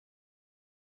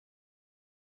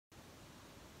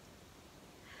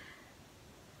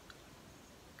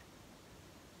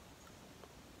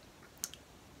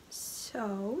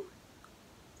So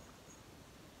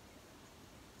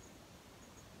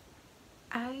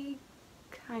I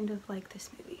kind of like this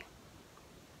movie.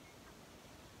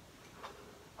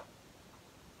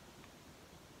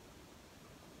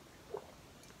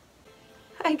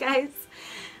 Hi guys,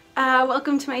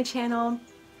 welcome to my channel.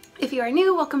 If you are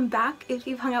new, welcome back. If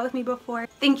you've hung out with me before,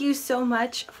 thank you so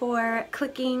much for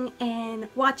clicking and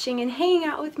watching and hanging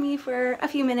out with me for a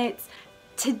few minutes.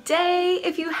 Today,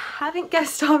 if you haven't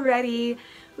guessed already,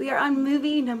 we are on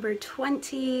movie number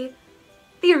 20,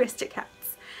 The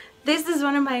Aristocats. This is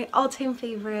one of my all-time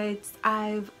favorites.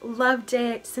 I've loved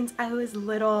it since I was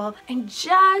little, and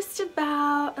just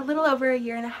about a little over a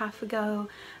year and a half ago,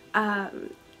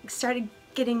 started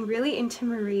getting really into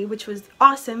Marie, which was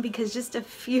awesome because just a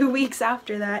few weeks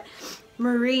after that,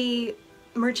 Marie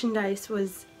merchandise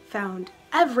was found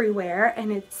everywhere,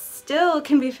 and it still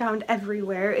can be found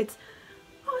everywhere. It's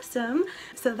awesome.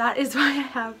 So that is why I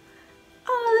have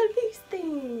all of these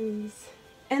things.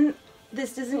 And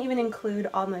this doesn't even include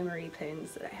all my Marie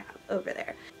pins that I have over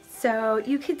there. So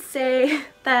you could say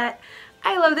that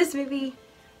I love this movie,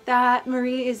 that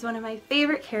Marie is one of my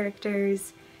favorite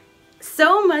characters,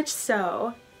 so much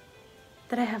so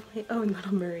that I have my own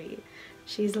little Marie.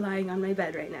 She's lying on my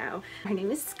bed right now. Her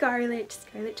name is Scarlett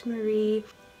Marie,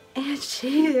 and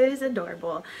she is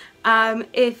adorable.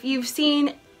 If you've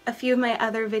seen a few of my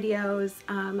other videos,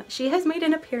 she has made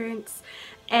an appearance,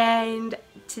 and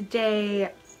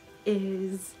today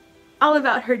is all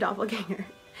about her doppelganger.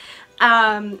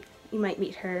 You might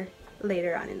meet her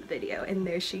later on in the video, and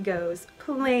there she goes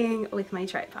playing with my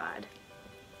tripod.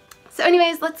 So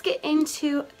anyways, let's get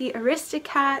into The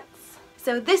Aristocats.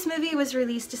 So this movie was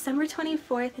released December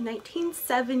 24th,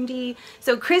 1970.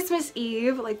 So Christmas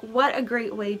Eve, like what a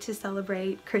great way to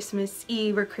celebrate Christmas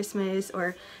Eve or Christmas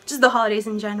or just the holidays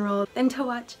in general, than to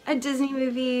watch a Disney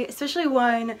movie, especially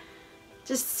one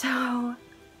just so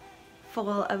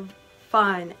full of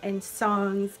fun and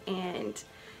songs and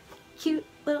cute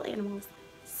little animals.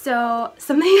 So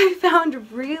something I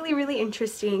found really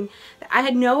interesting that I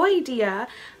had no idea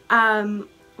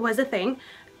was a thing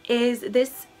is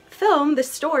this film, the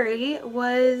story,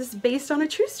 was based on a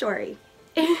true story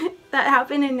that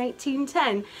happened in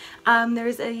 1910.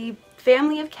 There's a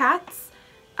family of cats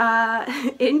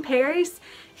in Paris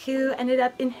who ended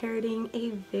up inheriting a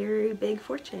very big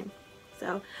fortune.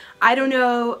 So I don't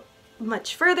know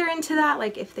much further into that,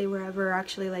 like if they were ever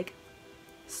actually like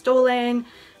stolen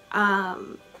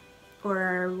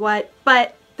or what,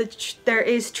 but there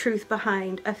is truth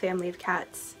behind a family of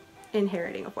cats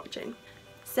inheriting a fortune.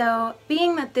 So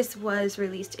being that this was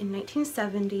released in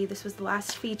 1970, this was the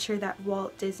last feature that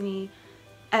Walt Disney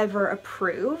ever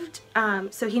approved.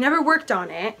 So he never worked on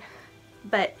it,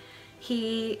 but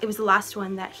it was the last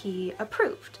one that he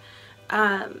approved.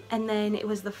 And then it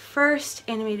was the first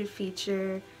animated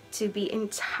feature to be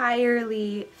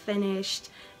entirely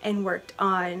finished and worked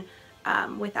on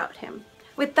without him.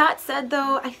 With that said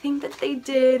though, I think that they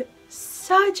did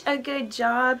such a good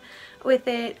job with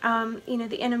it. You know,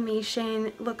 the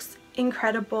animation looks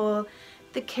incredible,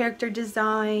 the character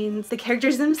designs, the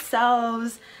characters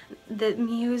themselves, the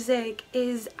music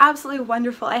is absolutely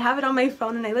wonderful. I have it on my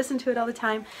phone and I listen to it all the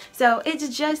time. So it's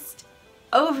just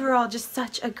overall just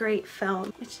such a great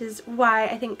film, which is why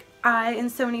I think I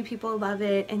and so many people love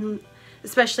it, and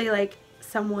especially like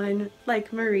someone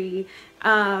like Marie,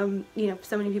 you know,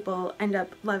 so many people end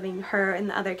up loving her and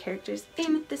the other characters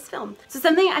in this film. So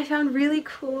something I found really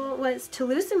cool was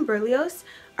Toulouse and Berlioz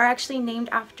are actually named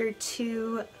after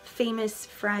two famous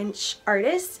French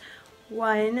artists,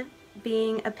 one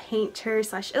being a painter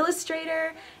slash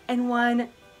illustrator and one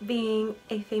being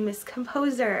a famous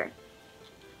composer.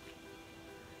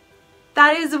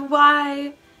 That is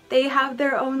why they have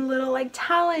their own little like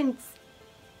talents.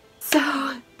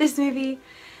 So this movie,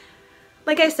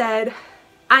 like I said,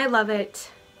 I love it.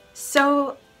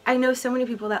 So I know so many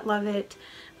people that love it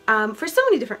for so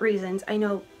many different reasons. I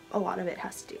know a lot of it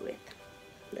has to do with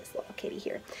this little kitty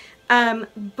here.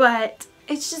 But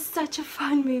it's just such a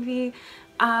fun movie.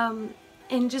 And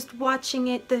just watching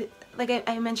it, like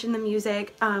I mentioned the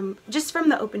music, just from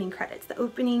the opening credits. The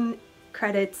opening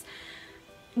credits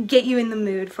get you in the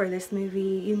mood for this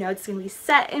movie. You know it's going to be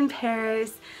set in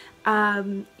Paris.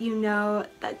 You know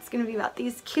that's going to be about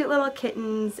these cute little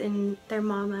kittens and their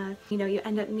mama. You know, you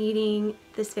end up meeting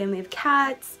this family of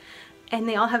cats and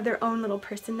they all have their own little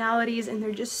personalities and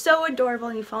they're just so adorable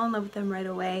and you fall in love with them right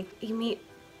away. You meet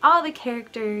all the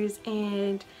characters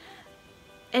and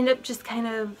end up just kind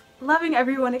of loving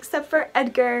everyone except for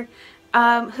Edgar,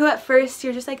 who at first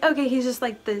you're just like, okay, he's just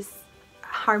like this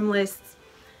harmless,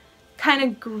 kind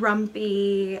of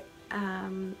grumpy,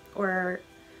 or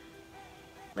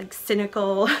like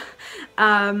cynical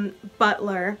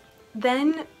butler.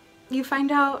 Then you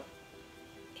find out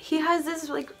he has this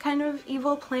like kind of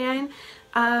evil plan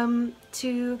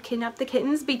to kidnap the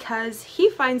kittens, because he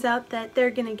finds out that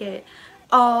they're gonna get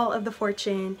all of the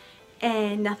fortune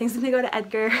and nothing's gonna go to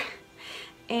Edgar.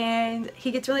 And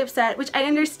he gets really upset, which I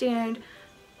understand,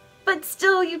 but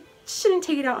still you shouldn't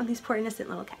take it out on these poor innocent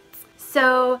little cats.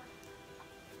 So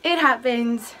it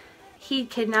happens, he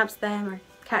kidnaps them or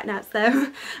catnaps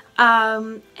them,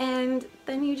 and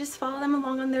then you just follow them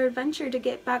along on their adventure to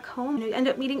get back home. You end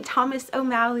up meeting Thomas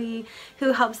O'Malley,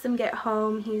 who helps them get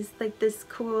home. He's like this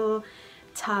cool,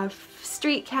 tough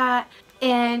street cat,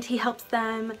 and he helps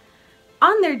them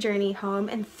on their journey home.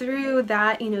 And through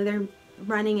that, you know, they're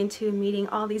running into and meeting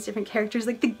all these different characters,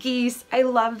 like the geese. I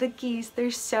love the geese. They're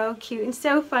so cute and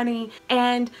so funny.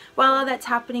 And while all that's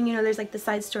happening, you know, there's like the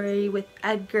side story with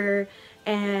Edgar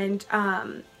and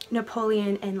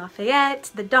Napoleon and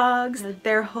Lafayette, the dogs,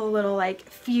 their whole little like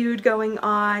feud going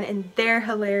on, and they're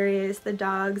hilarious, the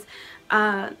dogs.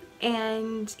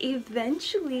 And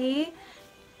eventually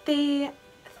they,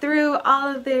 through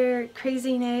all of their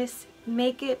craziness,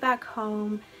 make it back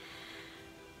home.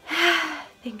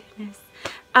 Thank goodness.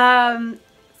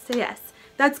 So yes,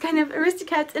 that's kind of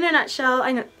Aristocats in a nutshell.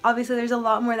 I know obviously there's a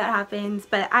lot more that happens,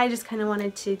 but I just kind of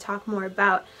wanted to talk more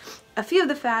about a few of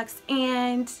the facts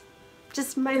and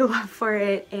just my love for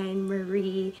it and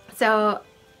Marie. So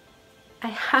I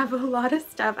have a lot of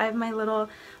stuff. I have my little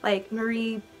like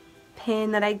Marie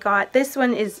pin that I got. This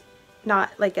one is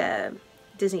not like a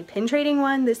Disney pin trading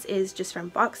one. This is just from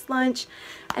Box Lunch.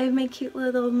 I have my cute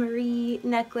little Marie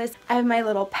necklace. I have my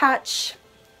little patch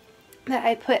that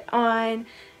I put on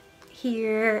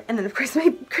here, and then of course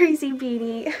my crazy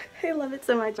beanie. I love it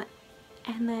so much.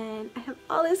 And then I have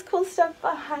all this cool stuff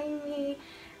behind me.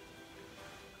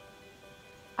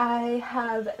 I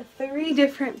have 3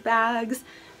 different bags.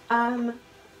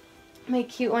 My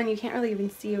cute one, you can't really even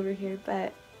see over here,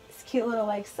 but this cute little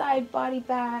like side body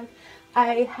bag.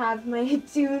 I have my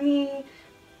Dooney,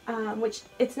 which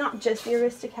it's not just the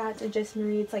Aristocats or just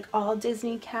Marie, it's like all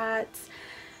Disney cats.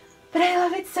 But I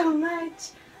love it so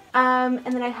much. And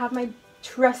then I have my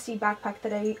trusty backpack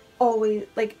that I always,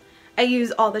 like, I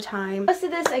use all the time. Most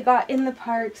of this I got in the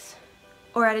parks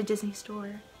or at a Disney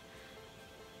store.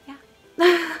 Yeah.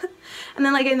 And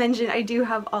then like I mentioned, I do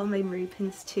have all my Marie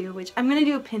pins too, which I'm going to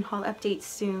do a pin haul update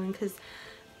soon because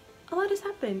a lot has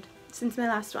happened since my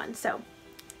last one. So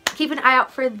keep an eye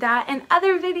out for that and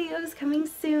other videos coming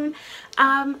soon.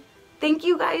 Thank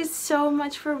you guys so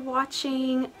much for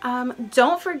watching.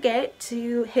 Don't forget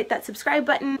to hit that subscribe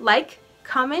button, like,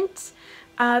 comment.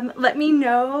 Let me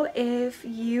know if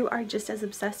you are just as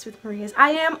obsessed with Marie as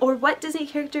I am, or what Disney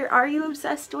character are you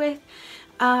obsessed with.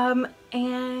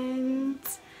 And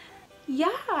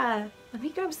yeah, let me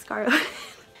grab Scarlet.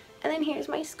 And then here's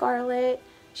my Scarlet.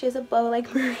 She has a bow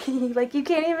like Marie. Like you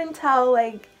can't even tell,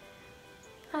 like,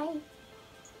 hi.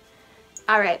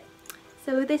 Alright.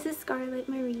 So this is Scarlet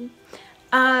Marie.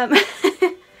 Hi.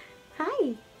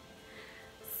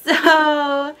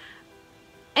 So,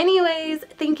 anyways,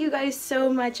 thank you guys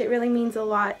so much. It really means a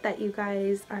lot that you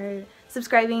guys are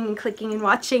subscribing and clicking and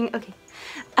watching. Okay.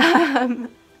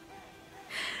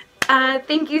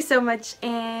 Thank you so much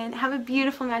and have a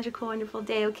beautiful, magical, wonderful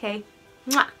day, okay?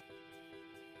 Mwah.